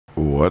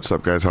What's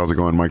up guys, how's it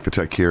going?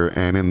 MikeTheTech here,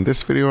 and in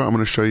this video I'm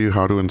going to show you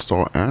how to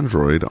install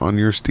Android on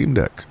your Steam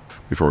Deck.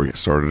 Before we get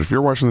started, if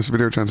you're watching this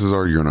video, chances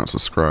are you're not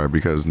subscribed,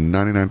 because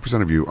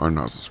 99% of you are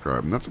not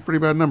subscribed, and that's a pretty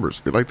bad number. So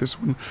if you like this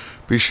one,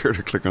 be sure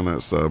to click on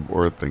that sub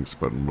or thanks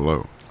button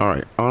below.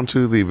 Alright, on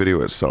to the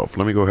video itself.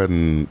 Let me go ahead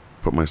and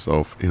put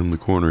myself in the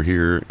corner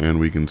here, and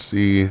we can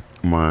see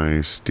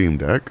my Steam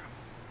Deck.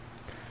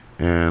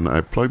 And I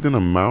plugged in a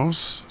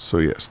mouse, so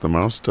yes, the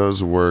mouse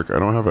does work. I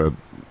don't have a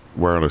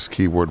wireless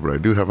keyboard, but I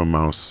do have a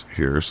mouse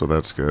here, so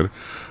that's good.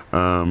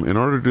 In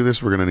order to do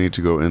this, we're going to need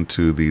to go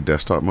into the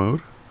desktop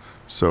mode.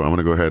 So I'm going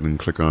to go ahead and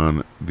click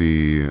on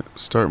the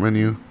start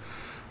menu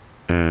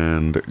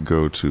and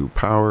go to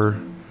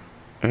power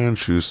and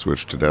choose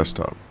switch to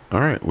desktop.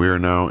 Alright, we are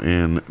now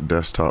in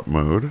desktop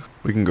mode.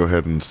 We can go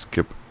ahead and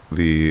skip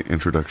the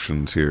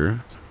introductions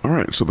here.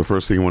 Alright, so the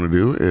first thing you want to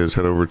do is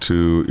head over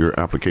to your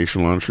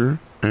application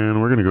launcher,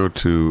 and we're going to go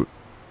to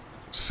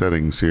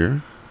settings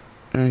here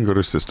and go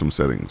to system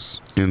settings.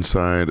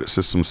 Inside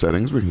system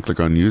settings, we can click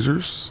on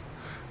users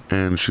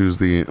and choose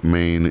the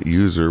main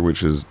user,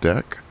 which is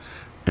Deck,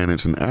 and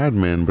it's an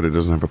admin, but it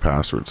doesn't have a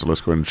password. So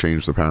let's go ahead and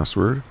change the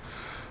password,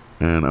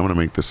 and I'm going to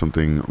make this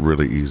something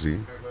really easy.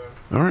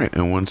 All right,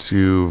 and once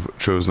you've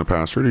chosen a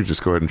password, you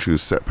just go ahead and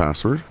choose set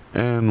password,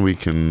 and we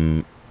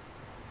can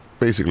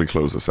basically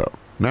close this out.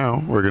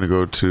 Now we're going to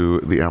go to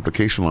the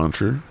application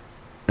launcher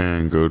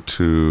and go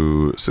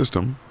to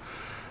system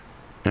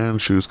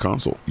and choose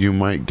console. You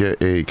might get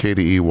a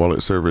KDE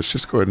wallet service.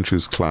 Just go ahead and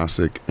choose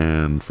classic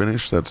and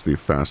finish. That's the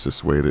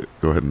fastest way to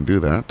go ahead and do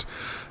that.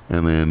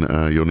 And then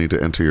you'll need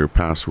to enter your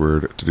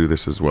password to do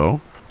this as well.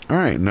 All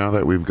right, now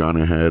that we've gone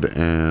ahead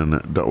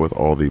and dealt with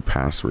all the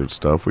password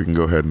stuff, we can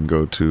go ahead and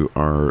go to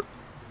our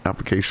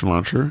application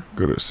launcher,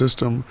 go to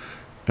system,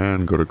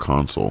 and go to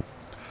console.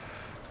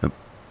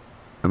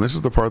 And this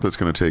is the part that's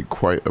going to take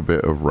quite a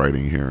bit of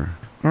writing here.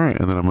 All right,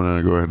 and then I'm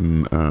going to go ahead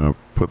and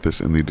put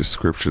this in the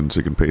description so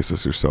you can paste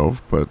this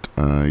yourself, but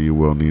you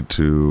will need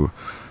to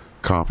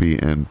copy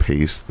and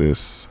paste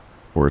this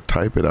or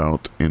type it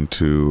out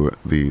into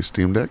the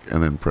Steam Deck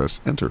and then press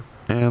enter,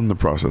 and the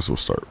process will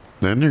start.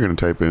 Then you're going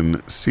to type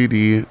in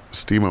cd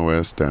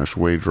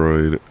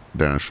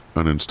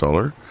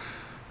steamos-waydroid-installer,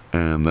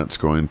 and that's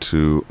going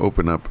to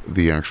open up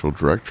the actual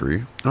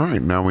directory. All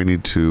right, now we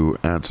need to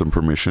add some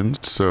permissions.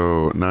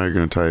 So now you're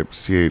going to type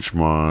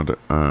chmod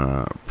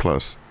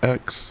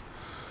 +x,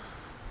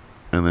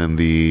 and then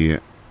the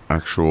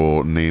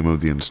actual name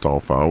of the install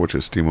file, which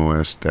is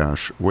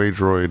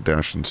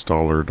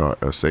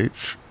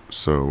steamos-waydroid-installer.sh.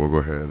 So we'll go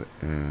ahead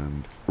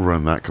and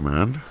run that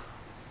command,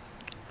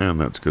 and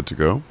that's good to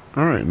go.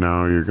 All right,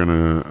 now you're going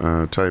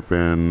to type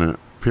in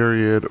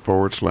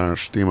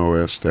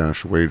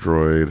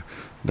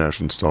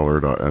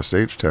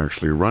 /steamos-waydroid-installer.sh to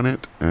actually run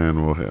it,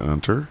 and we'll hit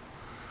enter.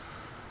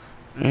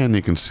 And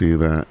you can see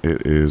that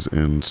it is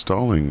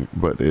installing,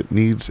 but it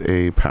needs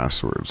a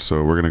password.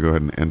 So we're going to go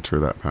ahead and enter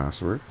that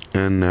password.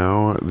 And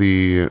now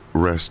the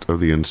rest of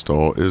the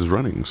install is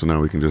running. So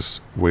now we can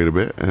just wait a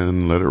bit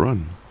and let it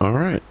run. All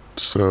right.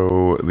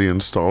 So the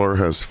installer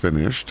has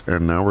finished,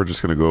 and now we're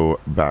just going to go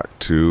back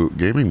to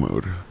gaming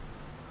mode.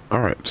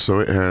 Alright, so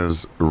it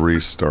has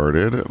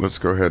restarted. Let's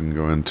go ahead and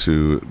go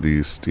into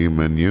the Steam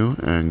menu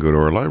and go to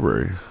our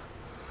library.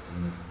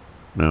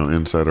 Now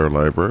inside our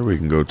library, we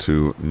can go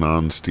to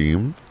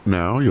non-Steam.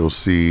 Now you'll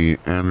see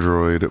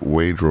Android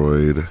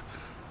Waydroid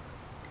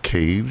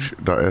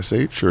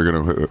cage.sh. We're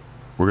gonna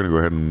go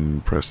ahead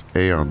and press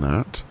A on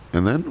that.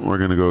 And then we're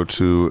gonna go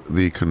to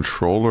the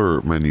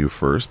controller menu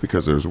first,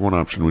 because there's one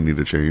option we need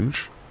to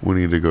change. We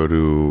need to go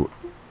to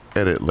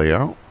edit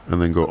layout,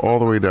 and then go all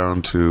the way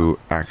down to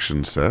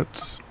action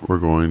sets. We're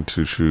going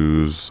to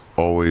choose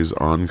always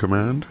on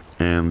command,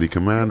 and the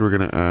command we're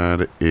going to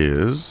add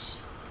is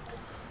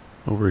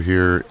over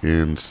here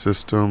in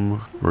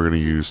system. We're going to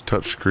use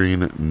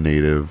touchscreen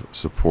native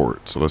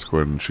support. So let's go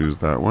ahead and choose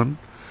that one,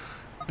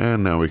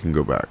 and now we can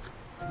go back.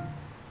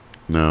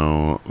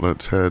 Now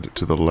let's head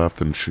to the left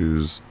and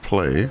choose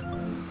play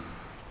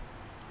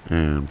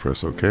and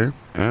press OK,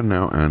 and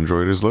now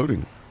Android is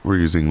loading. We're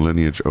using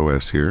Lineage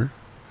OS here.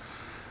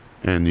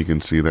 And you can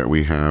see that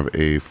we have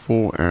a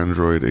full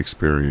Android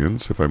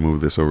experience. If I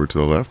move this over to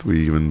the left, we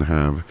even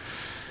have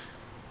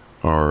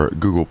our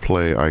Google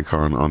Play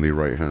icon on the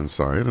right hand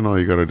side. And all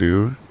you got to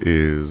do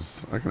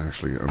is, I can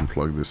actually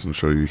unplug this and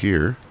show you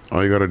here.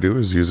 All you got to do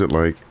is use it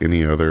like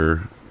any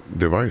other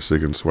device. So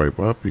you can swipe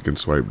up, you can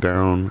swipe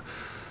down.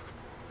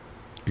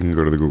 You can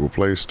go to the Google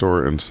Play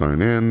Store and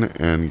sign in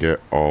and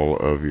get all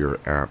of your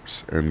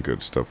apps and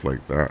good stuff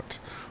like that.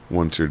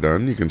 Once you're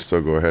done, you can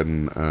still go ahead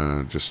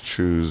and just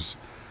choose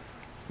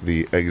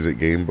the exit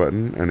game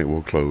button, and it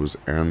will close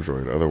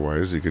Android.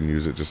 Otherwise, you can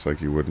use it just like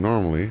you would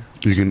normally.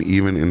 You can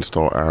even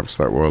install apps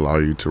that will allow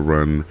you to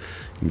run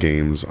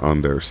games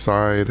on their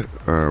side.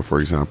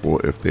 For example,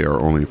 if they are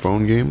only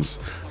phone games,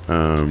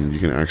 you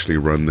can actually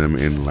run them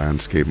in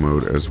landscape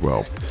mode as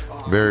well.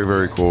 Very,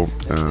 very cool.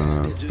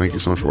 Thank you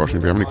so much for watching.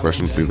 If you have any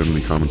questions, leave them in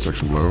the comment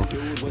section below.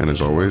 And as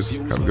always,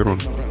 have a good one.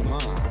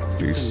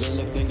 Peace.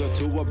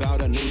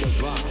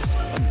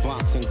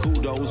 rocks and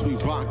kudos, we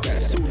rock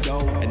that pseudo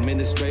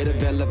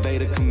administrative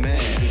elevator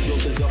command. We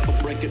build it up or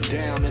break it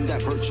down in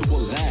that virtual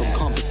lab. From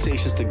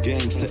conversations to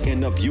games to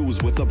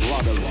interviews with a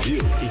broader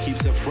view. He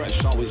keeps it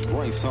fresh, always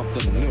brings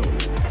something new.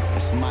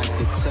 It's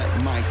MikeTheTech,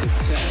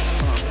 MikeTheTech,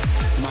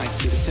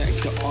 MikeTheTech,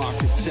 the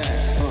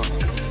architect,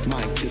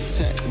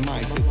 MikeTheTech,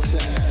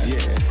 MikeTheTech,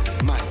 yeah,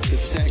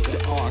 MikeTheTech,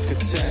 the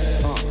architect.